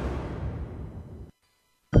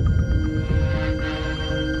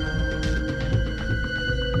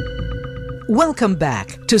 Welcome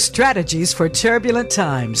back to Strategies for Turbulent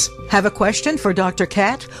Times. Have a question for Dr.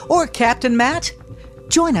 Kat or Captain Matt?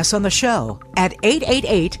 Join us on the show at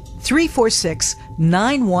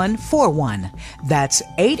 888-346-9141. That's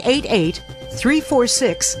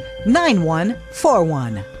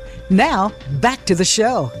 888-346-9141. Now, back to the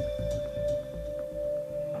show.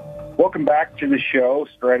 Welcome back to the show,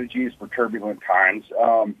 Strategies for Turbulent Times.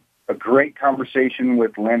 A great conversation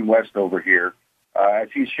with Lynn Westover here. As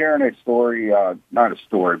he's sharing a story, not a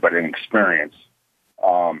story, but an experience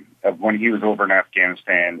of when he was over in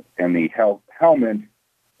Afghanistan in the Helmand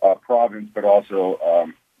province, but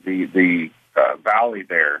also the valley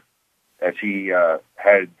there, as he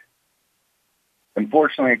had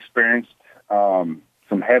unfortunately experienced some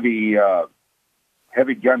heavy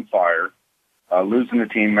gunfire, losing a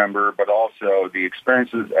team member, but also the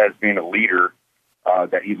experiences as being a leader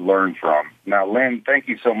that he learned from. Now, Lynn, thank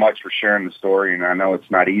you so much for sharing the story, and I know it's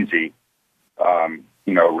not easy,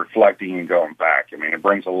 reflecting and going back. I mean, it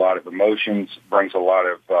brings a lot of emotions, brings a lot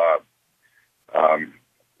of,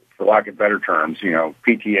 for lack of better terms,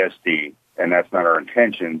 PTSD, and that's not our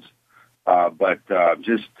intentions, but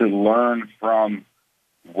just to learn from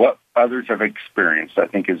what others have experienced, I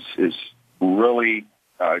think is really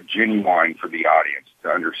genuine for the audience to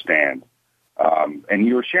understand. And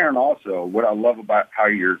you were sharing also, what I love about how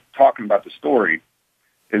you're talking about the story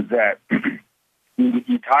is that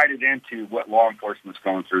you tied it into what law enforcement's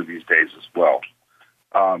going through these days as well.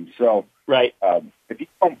 Right.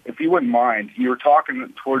 If you wouldn't mind, you were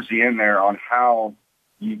talking towards the end there on how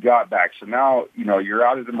you got back. So now, you're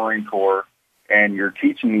out of the Marine Corps and you're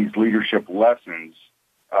teaching these leadership lessons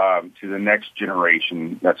to the next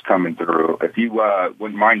generation that's coming through. If you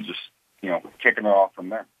wouldn't mind just, kicking it off from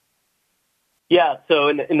there. Yeah, so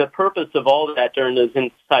in the purpose of all of that during those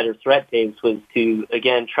insider threat days was to,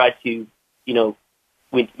 again, try to,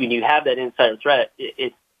 when you have that insider threat,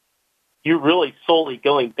 you're really solely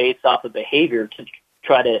going based off of behavior to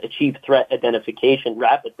try to achieve threat identification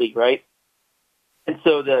rapidly, right? And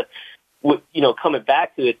so coming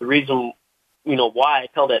back to it, the reason, why I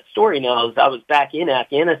tell that story now is I was back in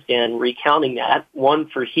Afghanistan recounting that, one,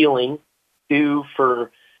 for healing, two, for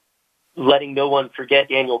letting no one forget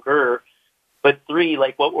Daniel Gurr, but three,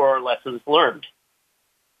 what were our lessons learned?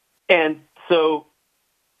 And so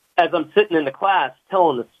as I'm sitting in the class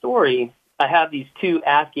telling the story, I have these two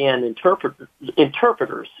Afghan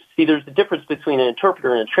interpreters. See, there's a difference between an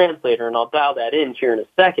interpreter and a translator, and I'll dial that in here in a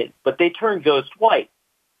second, but they turn ghost white.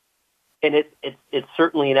 And it's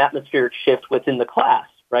certainly an atmospheric shift within the class,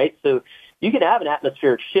 right? So you can have an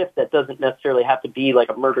atmospheric shift that doesn't necessarily have to be like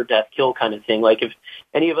a murder, death, kill kind of thing. Like if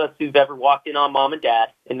any of us who've ever walked in on mom and dad,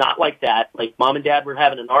 and not like that, like mom and dad were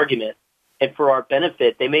having an argument, and for our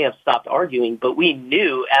benefit, they may have stopped arguing, but we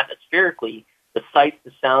knew atmospherically the sights,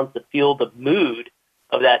 the sounds, the feel, the mood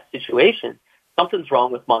of that situation. Something's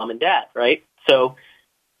wrong with mom and dad, right? So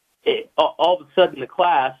all of a sudden the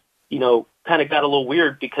class, kind of got a little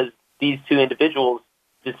weird because these two individuals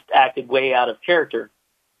just acted way out of character.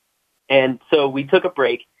 And so we took a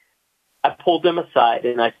break. I pulled them aside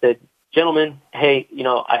and I said, gentlemen, hey,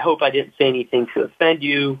 I hope I didn't say anything to offend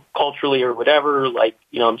you culturally or whatever.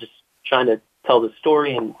 I'm just trying to tell the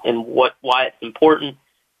story and why it's important.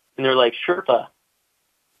 And they're like, Sherpa.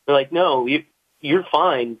 They're like, no, you're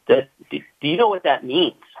fine. Do you know what that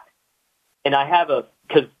means? And I have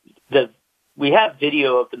we have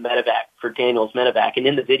video of the medevac for Daniel's medevac. And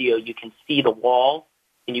in the video, you can see the wall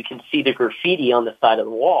and you can see the graffiti on the side of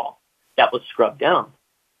the wall that was scrubbed down.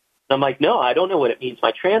 And I'm like, no, I don't know what it means.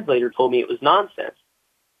 My translator told me it was nonsense.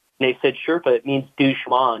 And they said, Sherpa, it means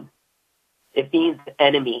dushman. It means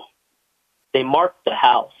enemy. They marked the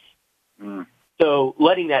house. Mm. So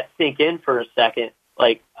letting that sink in for a second,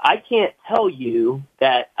 I can't tell you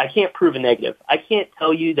that, I can't prove a negative. I can't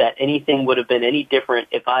tell you that anything would have been any different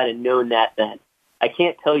if I had known that then. I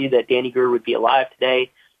can't tell you that Danny Gurr would be alive today.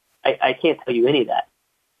 I can't tell you any of that.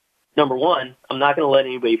 Number one, I'm not going to let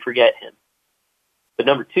anybody forget him. But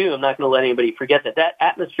number two, I'm not going to let anybody forget that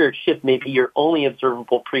atmospheric shift may be your only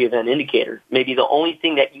observable pre-event indicator, maybe the only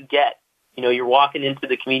thing that you get. You're walking into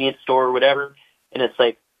the convenience store or whatever, and it's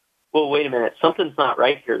like, well, wait a minute, something's not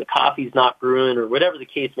right here. The coffee's not brewing or whatever the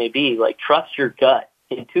case may be. Like, trust your gut.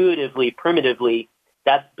 Intuitively, primitively,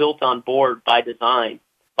 that's built on board by design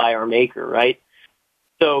by our maker, right?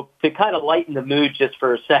 So to kind of lighten the mood just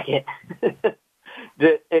for a second,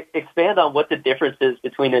 expand on what the difference is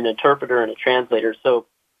between an interpreter and a translator. So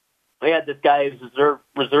we had this guy who's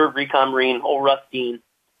reserve recon Marine, old Rustine,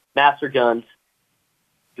 master guns.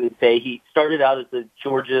 You would say he started out as a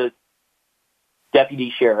Georgia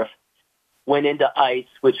deputy sheriff, went into ICE,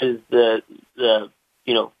 which is the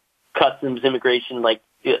customs immigration, like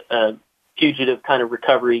fugitive kind of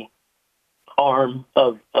recovery arm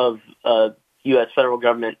of U.S. federal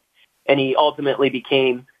government, and he ultimately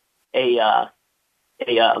became a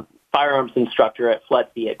firearms instructor at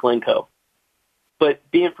FLETC at Glencoe. But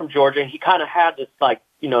being from Georgia, he kind of had this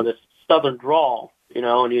this southern drawl,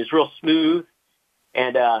 and he was real smooth.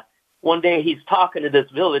 And one day he's talking to this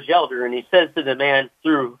village elder, and he says to the man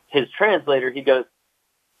through his translator, he goes,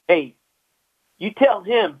 "Hey, you tell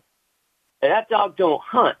him that dog don't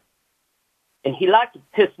hunt, and he likes to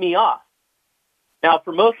piss me off." Now,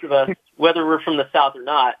 for most of us, whether we're from the South or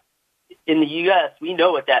not, in the U.S., we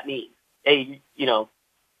know what that means. Hey,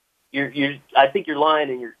 I think you're lying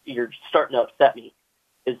and you're starting to upset me,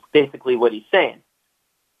 is basically what he's saying.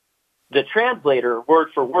 The translator, word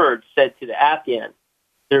for word, said to the Afghan,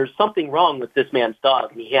 "There's something wrong with this man's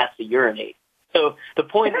dog, and he has to urinate." So the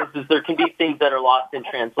point is there can be things that are lost in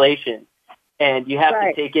translation, and you have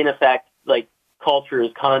to take in effect, like, culture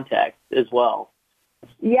as context as well.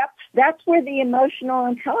 Yep, that's where the emotional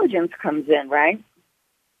intelligence comes in, right?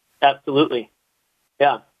 Absolutely.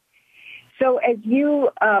 Yeah. So as you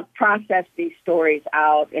process these stories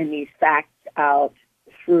out and these facts out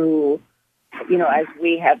through, as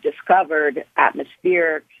we have discovered,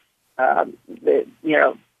 atmospheric, the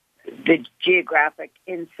geographic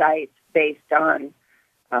insights based on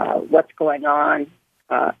what's going on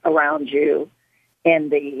around you,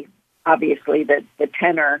 and obviously the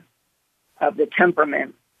tenor of the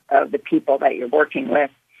temperament of the people that you're working with.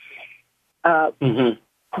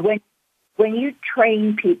 When you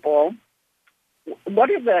train people,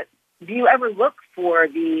 do you ever look for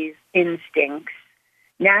these instincts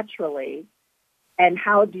naturally, and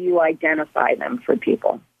how do you identify them for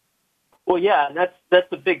people? Well, yeah, and that's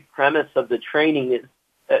the big premise of the training is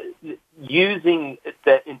using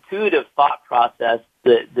the intuitive thought process,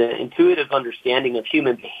 the intuitive understanding of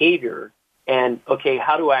human behavior, and, okay,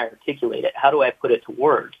 how do I articulate it? How do I put it to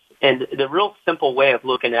words? And the real simple way of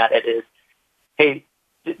looking at it is, hey,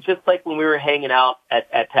 just like when we were hanging out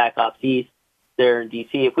at TAC Ops East there in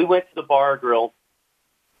D.C., if we went to the bar or grill,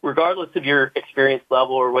 regardless of your experience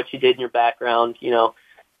level or what you did in your background,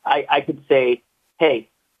 I could say, hey,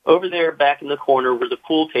 over there back in the corner where the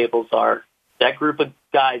pool tables are, that group of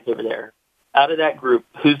guys over there, out of that group,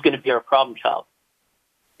 who's going to be our problem child?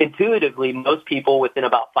 Intuitively, most people within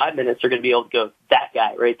about 5 minutes are going to be able to go, that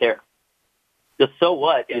guy right there. The so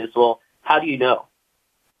what is, well, how do you know?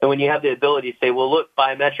 And when you have the ability to say, well, look,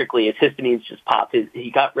 biometrically, his histamines just popped. He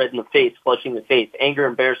got red in the face, flushing the face, anger,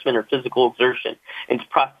 embarrassment, or physical exertion. And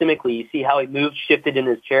proximically, you see how he moved, shifted in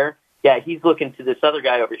his chair? Yeah, he's looking to this other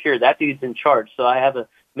guy over here. That dude's in charge. So I have a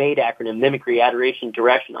MADE acronym, mimicry, adoration,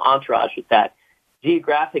 direction, entourage with that.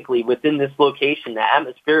 Geographically, within this location, the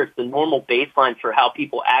atmospheric, the normal baseline for how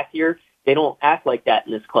people act here, they don't act like that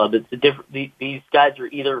in this club. It's a different. These guys are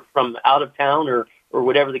either from out of town or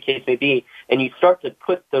whatever the case may be, and you start to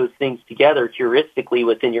put those things together heuristically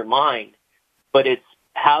within your mind. But it's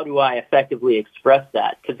how do I effectively express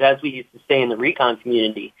that? Because as we used to say in the recon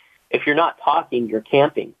community, if you're not talking, you're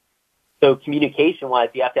camping. So communication-wise,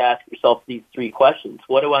 you have to ask yourself these three questions.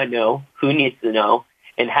 What do I know? Who needs to know?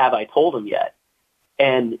 And have I told them yet?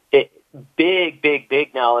 And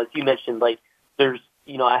big now, as you mentioned, like there's,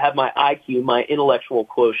 I have my IQ, my intellectual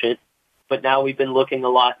quotient, but now we've been looking a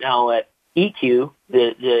lot now at EQ,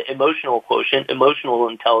 the emotional quotient, emotional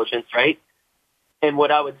intelligence, right? And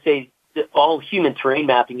what I would say all human terrain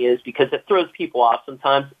mapping is, because it throws people off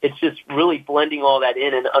sometimes, it's just really blending all that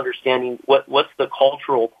in and understanding what's the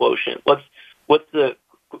cultural quotient, what's the,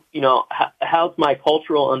 how's my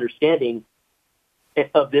cultural understanding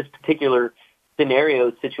of this particular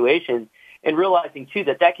scenario situation, and realizing too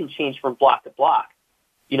that can change from block to block.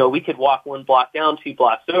 We could walk one block down, 2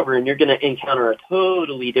 blocks over, and you're going to encounter a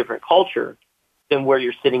totally different culture than where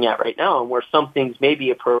you're sitting at right now, and where some things may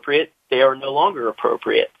be appropriate, they are no longer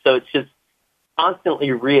appropriate. So it's just constantly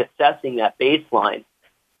reassessing that baseline.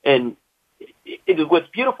 And what's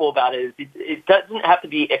beautiful about it is it doesn't have to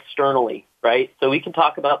be externally, right? So we can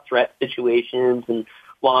talk about threat situations and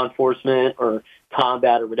law enforcement or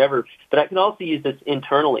combat or whatever, but I can also use this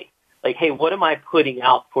internally. Like, hey, what am I putting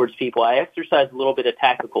out towards people? I exercise a little bit of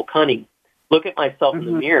tactical cunning. Look at myself in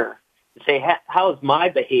the mirror and say, how is my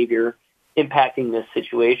behavior impacting this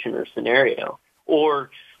situation or scenario? Or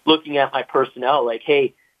looking at my personnel, like,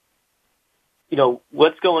 hey,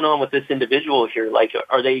 what's going on with this individual here? Like,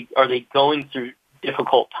 are they going through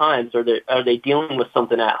difficult times, or are they dealing with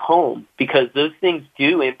something at home? Because those things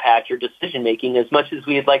do impact your decision making. As much as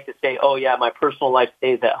we'd like to say, oh yeah, my personal life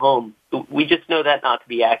stays at home, we just know that not to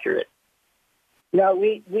be accurate. No,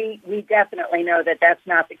 we definitely know that that's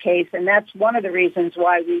not the case, and that's one of the reasons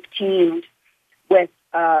why we've teamed with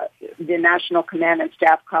the National Command and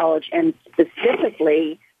Staff College, and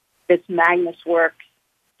specifically this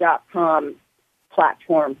MagnusWorks.com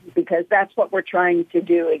platform, because that's what we're trying to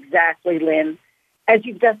do exactly, Lynn, as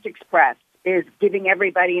you've just expressed, is giving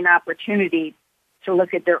everybody an opportunity to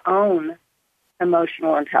look at their own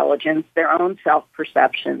emotional intelligence, their own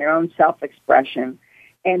self-perception, their own self-expression,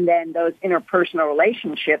 and then those interpersonal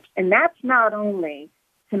relationships. And that's not only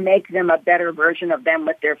to make them a better version of them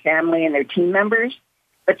with their family and their team members,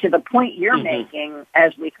 but to the point you're making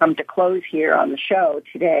as we come to close here on the show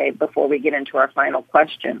today, before we get into our final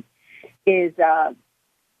question, is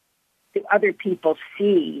do other people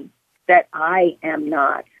see that I am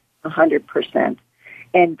not 100%?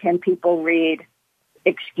 And can people read,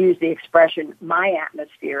 excuse the expression, my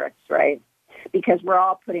atmospherics, right? Because we're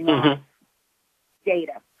all putting on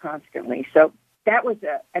data constantly. So that was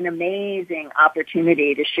an amazing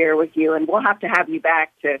opportunity to share with you, and we'll have to have you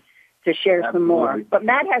back to share some more. But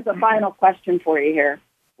Matt has a final question for you here.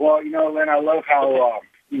 Well, Lynn, I love how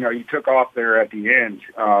you took off there at the end,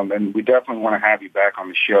 and we definitely want to have you back on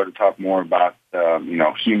the show to talk more about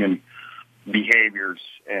human behaviors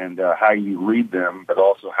and how you read them, but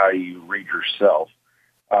also how you read yourself.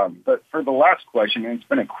 But for the last question, and it's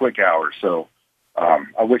been a quick hour, so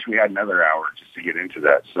I wish we had another hour just to get into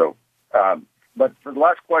that. So, but for the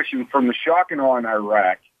last question, from the shock and awe in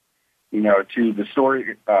Iraq, to the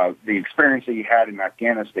story, the experience that you had in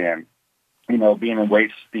Afghanistan, being in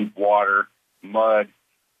waist-deep water, mud,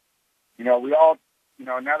 we all,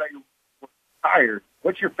 now that you're tired,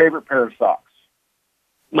 what's your favorite pair of socks?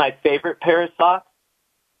 My favorite pair of socks?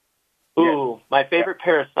 Ooh, my favorite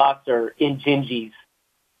pair of socks are Injinjis.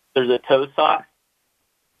 There's a toe sock.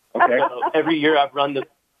 Okay. So every year I've run the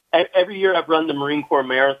Marine Corps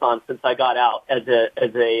Marathon since I got out.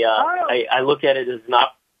 I look at it as an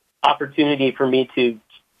opportunity for me to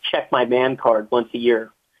check my man card once a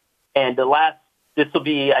year. And this will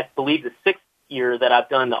be, I believe, the 6th year that I've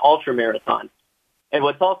done the ultra marathon. And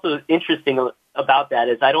what's also interesting about that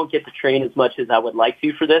is I don't get to train as much as I would like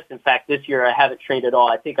to for this. In fact, this year I haven't trained at all.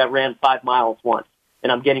 I think I ran 5 miles once, and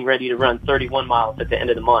I'm getting ready to run 31 miles at the end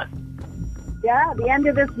of the month. Yeah, the end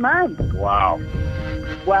of this month. Wow.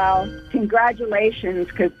 Well, congratulations,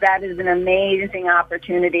 because that is an amazing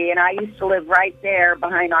opportunity. And I used to live right there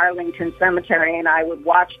behind Arlington Cemetery, and I would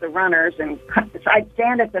watch the runners, and I'd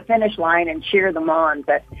stand at the finish line and cheer them on.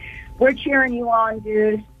 But we're cheering you on,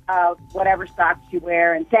 dude, whatever socks you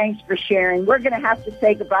wear, and thanks for sharing. We're going to have to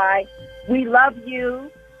say goodbye. We love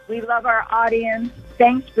you. We love our audience.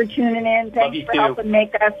 Thanks for tuning in. Thanks for helping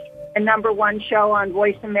make us a #1 show on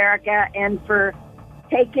Voice America, and for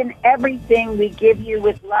taking everything we give you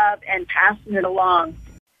with love and passing it along.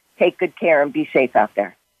 Take good care and be safe out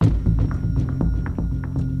there.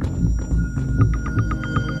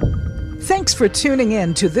 Thanks for tuning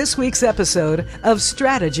in to this week's episode of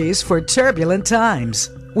Strategies for Turbulent Times.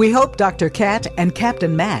 We hope Dr. Kat and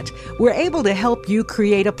Captain Matt were able to help you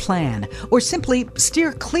create a plan or simply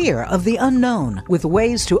steer clear of the unknown with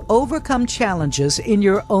ways to overcome challenges in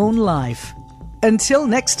your own life. Until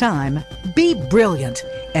next time, be brilliant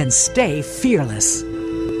and stay fearless.